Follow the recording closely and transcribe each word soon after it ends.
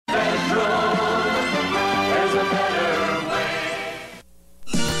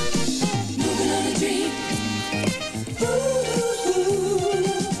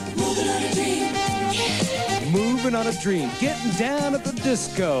dream, getting down at the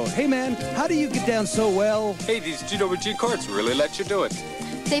disco. Hey, man, how do you get down so well? Hey, these GWG cords really let you do it.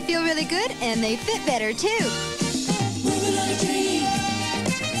 They feel really good, and they fit better, too. Moving on a dream.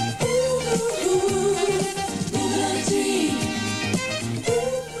 Ooh, moving on a dream.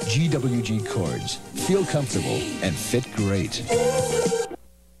 GWG cords. Feel comfortable and fit great.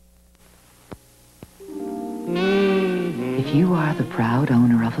 If you are the proud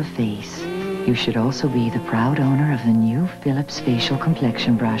owner of a face, you should also be the proud owner of the new Philips Facial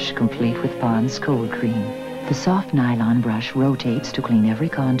Complexion Brush, complete with Pond's Cold Cream. The soft nylon brush rotates to clean every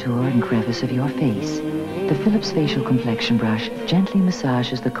contour and crevice of your face. The Philips Facial Complexion Brush gently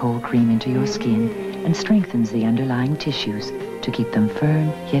massages the cold cream into your skin and strengthens the underlying tissues to keep them firm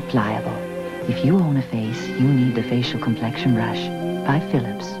yet pliable. If you own a face, you need the Facial Complexion Brush by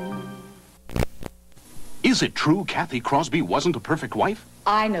Philips. Is it true Kathy Crosby wasn't a perfect wife?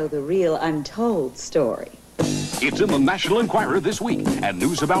 I know the real untold story. It's in the National Enquirer this week. And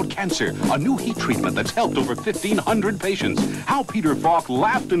news about cancer, a new heat treatment that's helped over 1,500 patients. How Peter Falk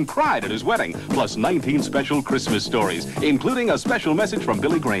laughed and cried at his wedding, plus 19 special Christmas stories, including a special message from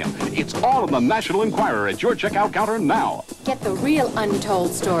Billy Graham. It's all in the National Enquirer at your checkout counter now. Get the real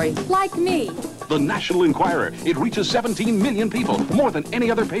untold story, like me. The National Enquirer. It reaches 17 million people, more than any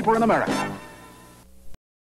other paper in America.